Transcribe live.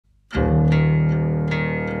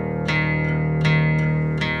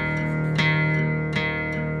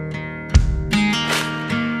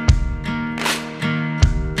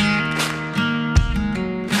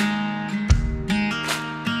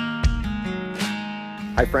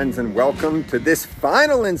Hi friends, and welcome to this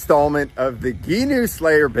final installment of the gheenoe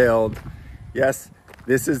Slayer build. Yes,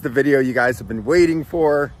 this is the video you guys have been waiting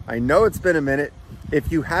for. I know it's been a minute.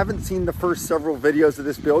 If you haven't seen the first several videos of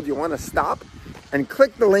this build, you want to stop and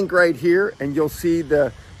click the link right here and you'll see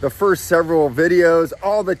the first several videos,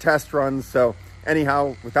 all the test runs. So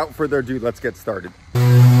anyhow, without further ado, let's get started.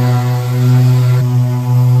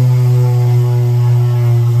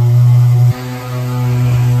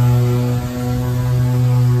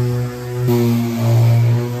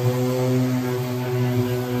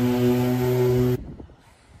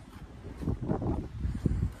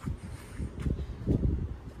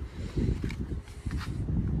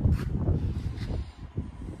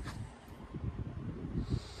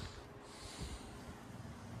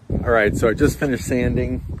 All right, so I just finished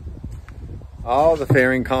sanding all the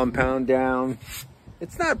fairing compound down.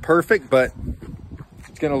 It's not perfect, but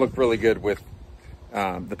it's gonna look really good with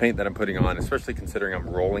the paint that I'm putting on, especially considering I'm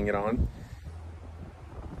rolling it on.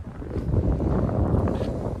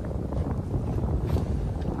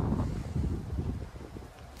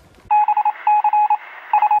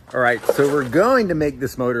 All right, so we're going to make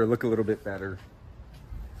this motor look a little bit better.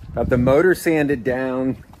 Got the motor sanded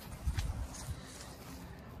down.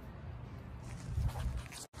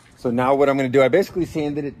 So now what I'm gonna do, I basically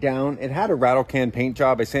sanded it down. It had a rattle can paint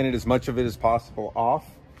job. I sanded as much of it as possible off.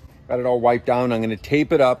 Got it all wiped down. I'm gonna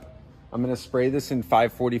tape it up. I'm gonna spray this in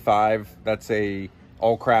 545. That's a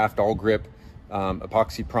all craft, all grip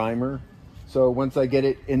epoxy primer. So once I get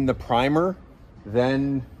it in the primer,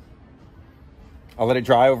 then I'll let it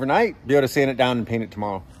dry overnight, be able to sand it down and paint it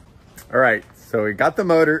tomorrow. All right, so we got the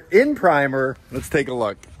motor in primer. Let's take a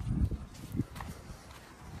look.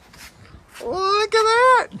 Look at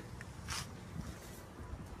that.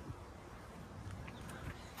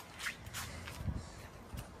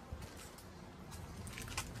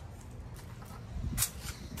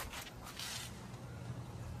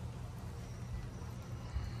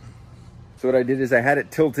 So what I did is I had it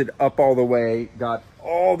tilted up all the way, got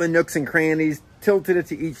all the nooks and crannies, tilted it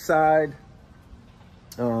to each side,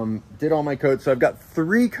 did all my coats. So I've got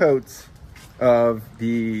 3 coats of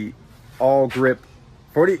the all grip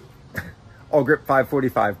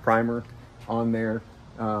 545 primer on there.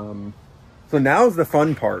 So now's the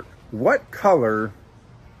fun part. What color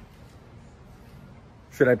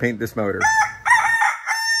should I paint this motor?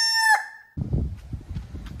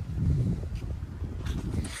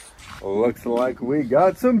 Looks like we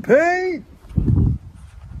got some paint.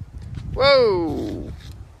 Whoa.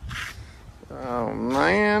 Oh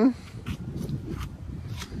man.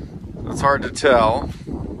 It's hard to tell.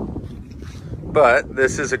 But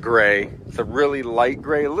this is a gray. It's a really light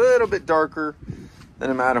gray, a little bit darker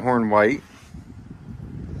than a Matterhorn white.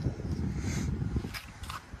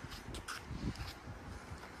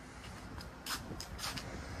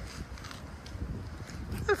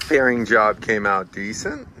 The fairing job came out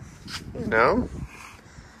decent, you know.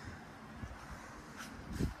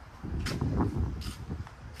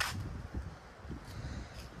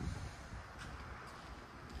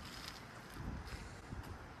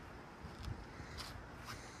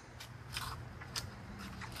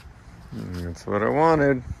 That's what I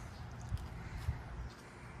wanted.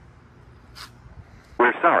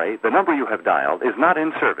 We're sorry, the number you have dialed is not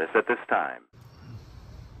in service at this time.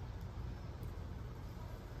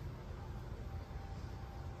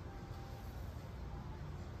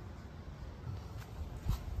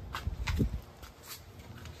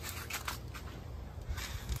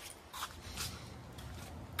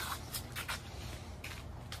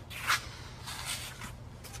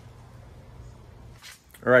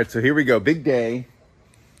 All right, so here we go, big day.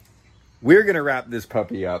 We're gonna wrap this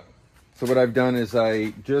puppy up. So what I've done is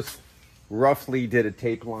I just roughly did a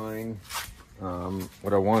tape line.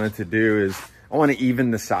 What I wanted to do is, I wanna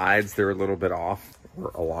even the sides. They're a little bit off,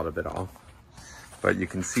 or a lot of it off. But you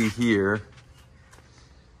can see here,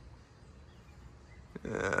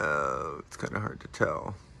 it's kind of hard to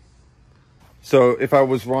tell. So if I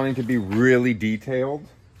was wanting to be really detailed,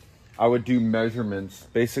 I would do measurements.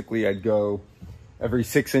 Basically, I'd go every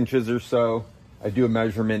 6 inches or so. I do a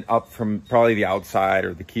measurement up from probably the outside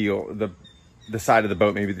or the keel, the side of the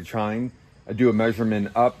boat, maybe the chine. I do a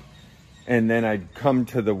measurement up, and then I'd come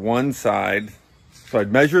to the one side. So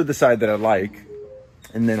I'd measure the side that I like,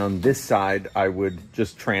 and then on this side, I would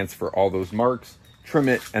just transfer all those marks, trim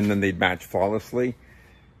it, and then they'd match flawlessly.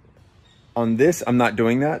 On this, I'm not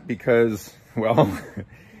doing that because, well,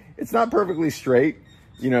 it's not perfectly straight.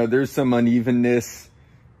 You know, there's some unevenness.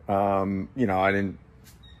 You know,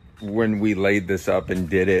 when we laid this up and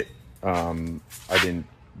did it, I didn't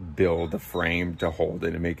build a frame to hold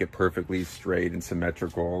it and make it perfectly straight and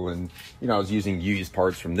symmetrical. And, you know, I was using used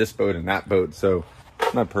parts from this boat and that boat, so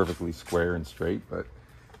it's not perfectly square and straight, but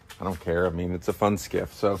I don't care. I mean, it's a fun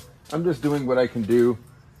skiff. So I'm just doing what I can do,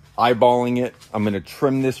 eyeballing it. I'm going to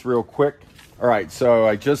trim this real quick. All right, so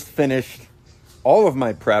I just finished all of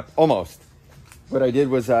my prep, almost. What I did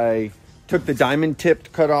was I took the diamond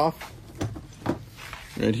tipped cut off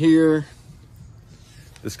right here.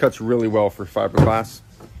 This cuts really well for fiberglass.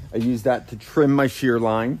 I used that to trim my shear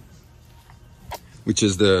line, which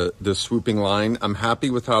is the swooping line. I'm happy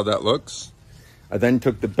with how that looks. I then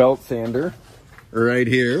took the belt sander right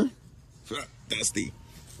here, dusty,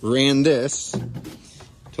 ran this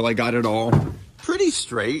till I got it all pretty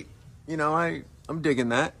straight. You know, I'm digging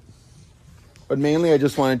that. But mainly I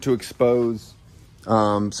just wanted to expose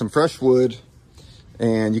some fresh wood,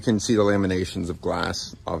 and you can see the laminations of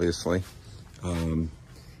glass, obviously.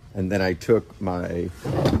 And then I took my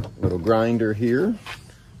little grinder here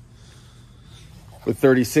with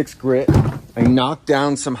 36 grit. I knocked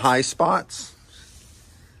down some high spots.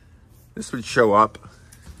 This would show up.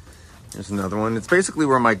 There's another one. It's basically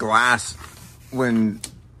where my glass, when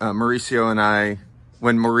Maurice and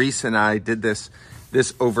I did this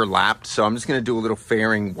overlapped. So I'm just gonna do a little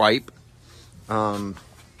fairing wipe. And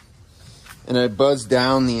I buzzed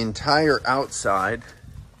down the entire outside.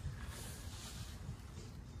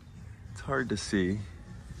 It's hard to see.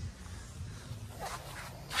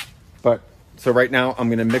 But, so right now I'm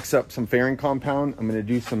gonna mix up some fairing compound. I'm gonna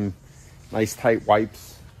do some nice tight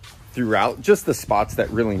wipes throughout, just the spots that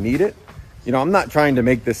really need it. You know, I'm not trying to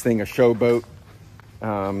make this thing a show boat.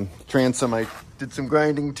 Transom, I did some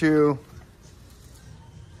grinding too.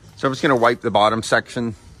 So I'm just gonna wipe the bottom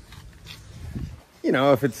section. You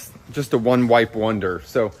know, if it's just a one wipe wonder.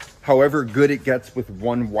 So however good it gets with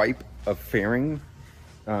one wipe of fairing,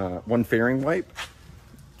 one fairing wipe,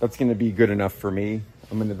 that's gonna be good enough for me.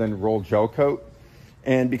 I'm gonna then roll gel coat.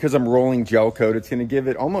 And because I'm rolling gel coat, it's gonna give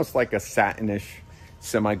it almost like a satinish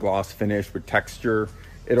semi-gloss finish with texture.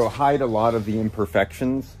 It'll hide a lot of the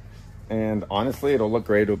imperfections. And honestly, it'll look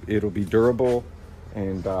great. It'll be durable.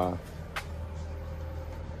 And yeah,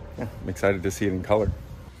 I'm excited to see it in color.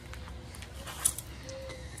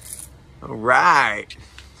 All right.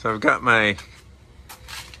 So I've got my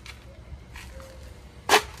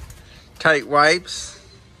tight wipes.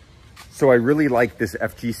 So I really like this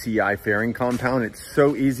FGCI fairing compound. It's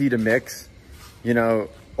so easy to mix. You know,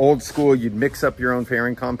 old school, you'd mix up your own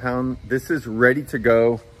fairing compound. This is ready to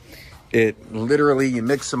go. It literally, you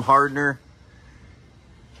mix some hardener.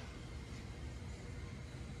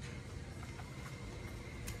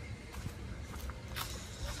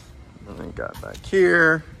 And then got back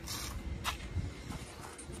here.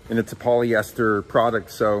 And it's a polyester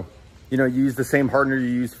product. So, you know, you use the same hardener you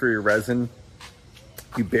use for your resin.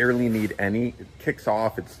 You barely need any. It kicks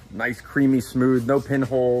off. It's nice, creamy, smooth, no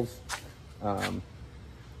pinholes.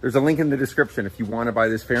 There's a link in the description if you want to buy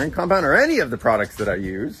this fairing compound or any of the products that I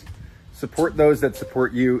use. Support those that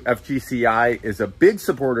support you. FGCI is a big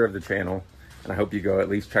supporter of the channel, and I hope you go at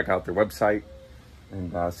least check out their website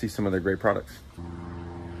and see some of their great products.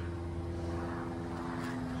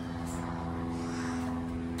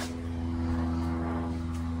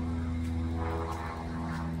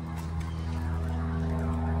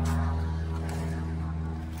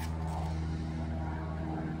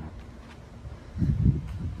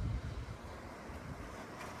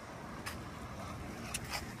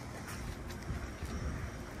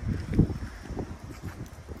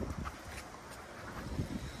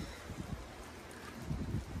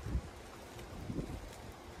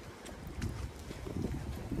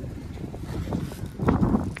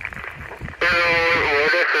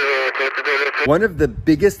 One of the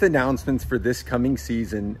biggest announcements for this coming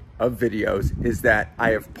season of videos is that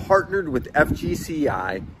I have partnered with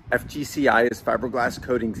FGCI. FGCI is Fiberglass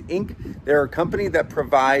Coatings Inc. They're a company that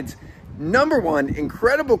provides, number one,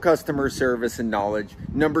 incredible customer service and knowledge.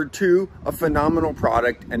 Number two, a phenomenal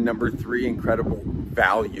product. And number three, incredible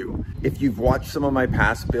value. If you've watched some of my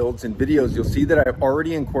past builds and videos, you'll see that I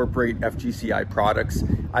already incorporate FGCI products.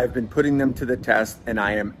 I've been putting them to the test and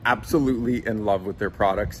I am absolutely in love with their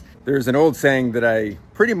products. There's an old saying that I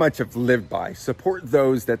pretty much have lived by: support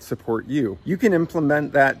those that support you. You can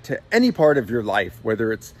implement that to any part of your life,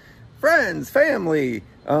 whether it's friends, family,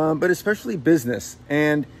 but especially business.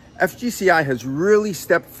 And FGCI has really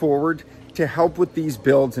stepped forward to help with these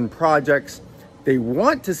builds and projects. They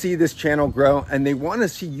want to see this channel grow and they want to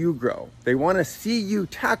see you grow. They want to see you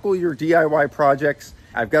tackle your DIY projects.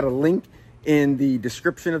 I've got a link in the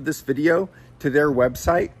description of this video to their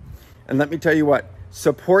website. And let me tell you what,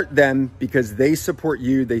 support them because they support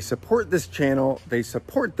you. They support this channel. They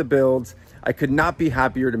support the builds. I could not be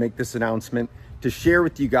happier to make this announcement to share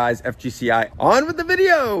with you guys FGCI. On with the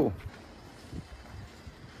video.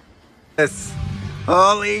 Yes.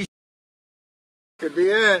 Holy could be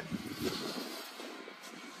it.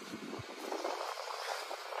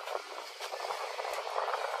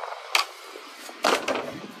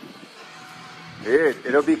 Dude,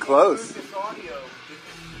 it'll be close.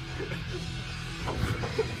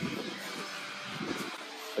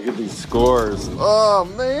 Look at these scores. Oh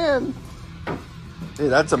man. Hey,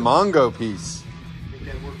 that's a Mongo piece. Think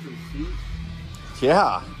that worked for the feet?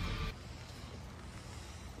 Yeah.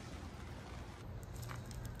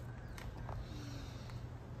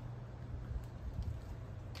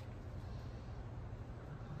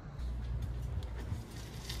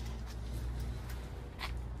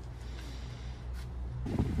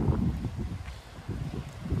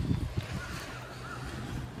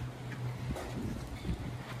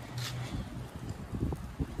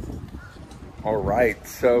 All right,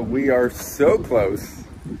 so we are so close.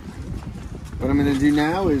 What I'm gonna do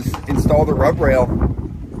now is install the rub rail.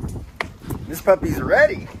 This puppy's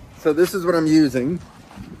ready. So this is what I'm using.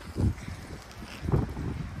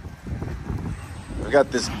 I've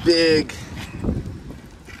got this big,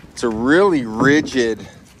 it's a really rigid,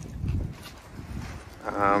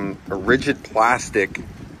 plastic.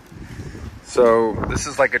 So this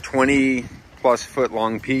is like a 20+ foot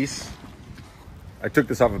long piece. I took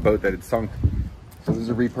this off a boat that had sunk. So this is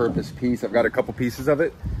a repurposed piece. I've got a couple pieces of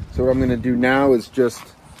it. So what I'm gonna do now is just,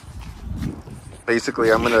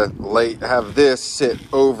 basically I'm gonna have this sit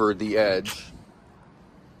over the edge.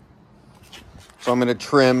 So I'm gonna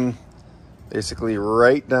trim basically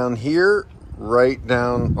right down here, right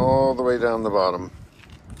down, all the way down the bottom.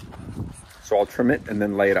 So I'll trim it and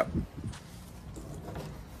then lay it up.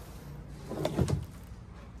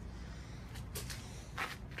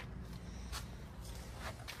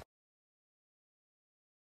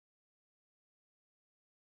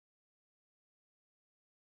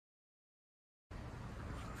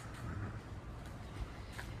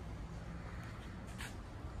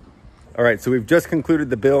 All right, so we've just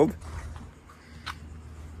concluded the build.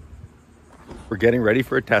 We're getting ready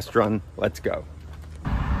for a test run. Let's go.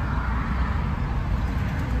 I'd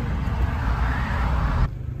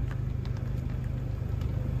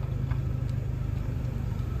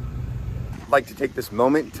like to take this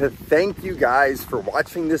moment to thank you guys for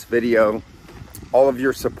watching this video. All of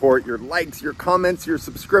your support, your likes, your comments, your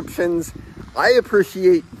subscriptions. I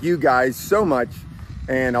appreciate you guys so much,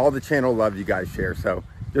 and all the channel love you guys share. So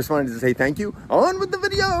just wanted to say thank you. On with the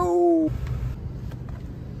video.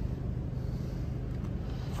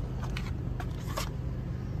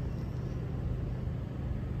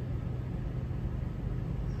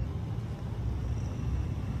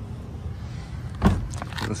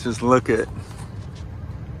 Let's just look at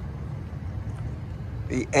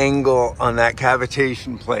the angle on that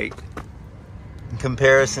cavitation plate in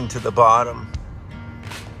comparison to the bottom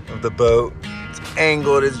of the boat. It's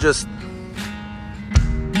angled, it's just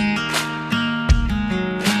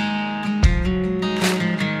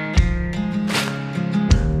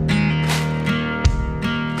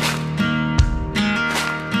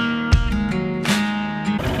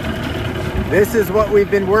this is what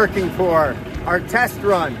we've been working for, our test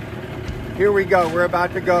run. Here we go, we're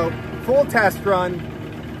about to go full test run.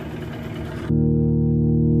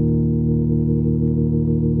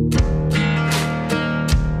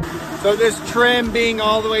 So this trim being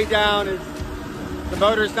all the way down, is the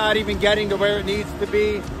motor's not even getting to where it needs to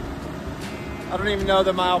be. I don't even know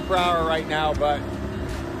the mile per hour right now, but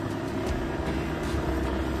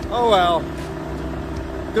oh well.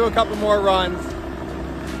 Do a couple more runs.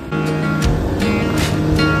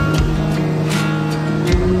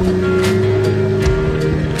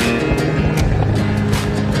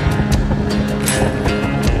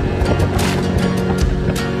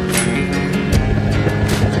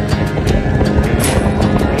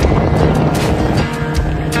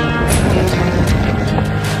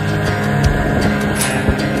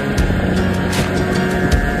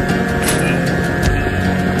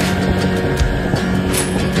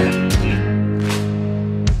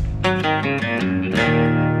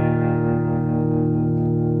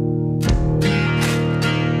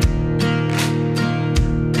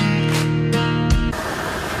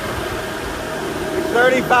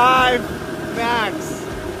 Max.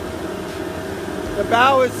 The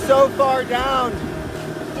bow is so far down,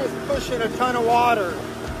 just pushing a ton of water.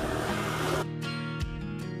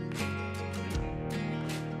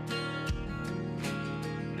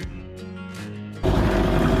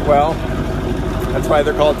 Well, that's why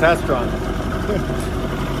they're called test runs.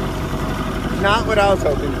 Not what I was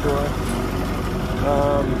hoping for.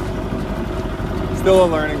 Still a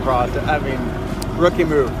learning process. I mean, rookie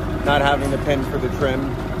move, not having the pin for the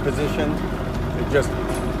trim position. It just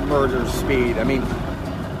murders speed. I mean,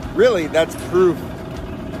 really, that's proof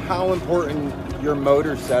how important your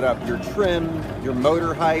motor setup, your trim, your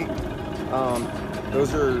motor height,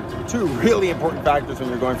 those are two really important factors when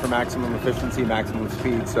you're going for maximum efficiency, maximum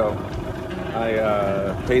speed. So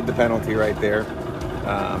I paid the penalty right there.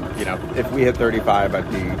 You know, if we hit 35,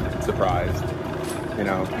 I'd be surprised. You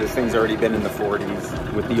know, this thing's already been in the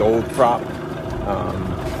 40s with the old prop.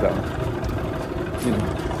 So, you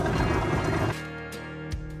know.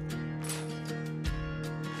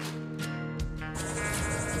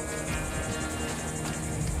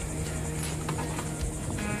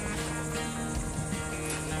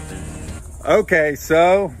 Okay,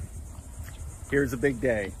 so here's a big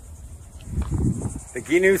day. The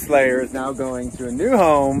gheenoe Slayer is now going to a new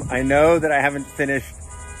home. I know that I haven't finished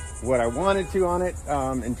what I wanted to on it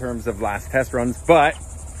in terms of last test runs, but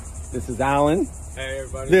this is Alan. Hey,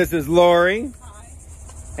 everybody. This is Lori. Hi.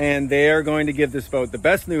 And they are going to give this boat the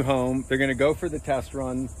best new home. They're going to go for the test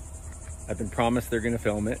run. I've been promised they're going to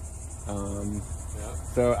film it.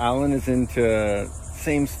 So Alan is into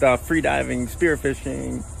same stuff, free diving,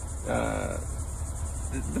 spearfishing.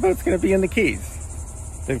 The boat's going to be in the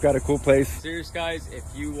Keys. They've got a cool place. Serious guys, if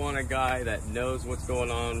you want a guy that knows what's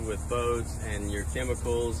going on with boats and your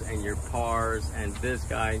chemicals and your pars, and this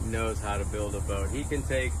guy knows how to build a boat. He can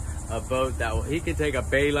take a boat he can take a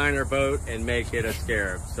Bayliner boat and make it a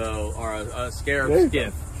Scarab, or a Scarab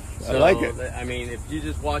skiff. So, I like it. I mean, if you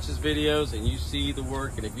just watch his videos and you see the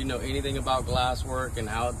work, and if you know anything about glass work and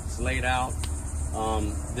how it's laid out,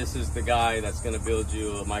 this is the guy that's going to build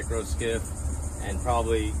you a micro skiff, and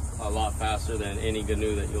probably a lot faster than any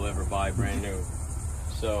gheenoe that you'll ever buy brand new.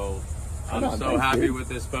 So I'm so happy with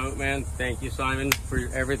this boat, man. Thank you, Simon, for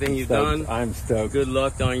everything you've done. I'm stoked. Good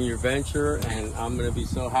luck on your venture, and I'm going to be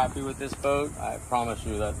so happy with this boat. I promise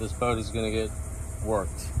you that this boat is going to get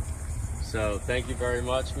worked. So thank you very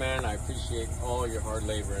much, man. I appreciate all your hard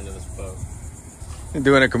labor into this boat. You're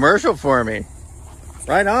doing a commercial for me.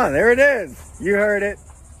 Right on. There it is. You heard it.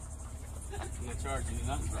 I'm not charging you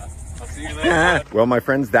nothing, bro. I'll see you later. Well, my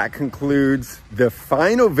friends, that concludes the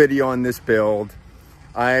final video on this build.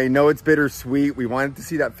 I know it's bittersweet. We wanted to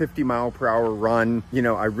see that 50-mile-per-hour run. You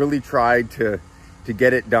know, I really tried to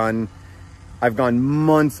get it done. I've gone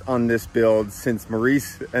months on this build since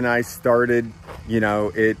Maurice and I started. You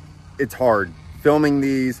know, it's hard filming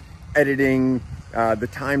these, editing, the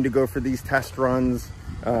time to go for these test runs.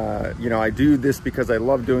 You know, I do this because I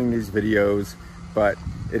love doing these videos, but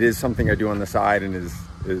it is something I do on the side, and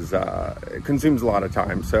it consumes a lot of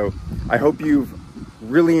time. So I hope you've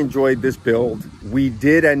really enjoyed this build. We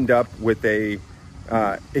did end up with a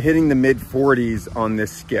hitting the mid 40s on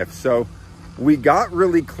this skiff, so we got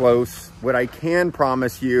really close. What I can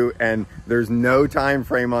promise you, and there's no time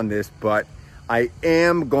frame on this, but I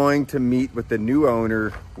am going to meet with the new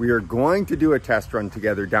owner. We are going to do a test run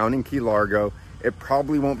together down in Key Largo. It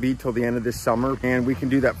probably won't be till the end of this summer, and we can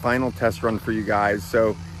do that final test run for you guys.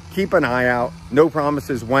 So keep an eye out. No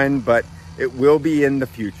promises when, but it will be in the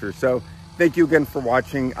future. So thank you again for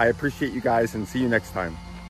watching. I appreciate you guys, and see you next time.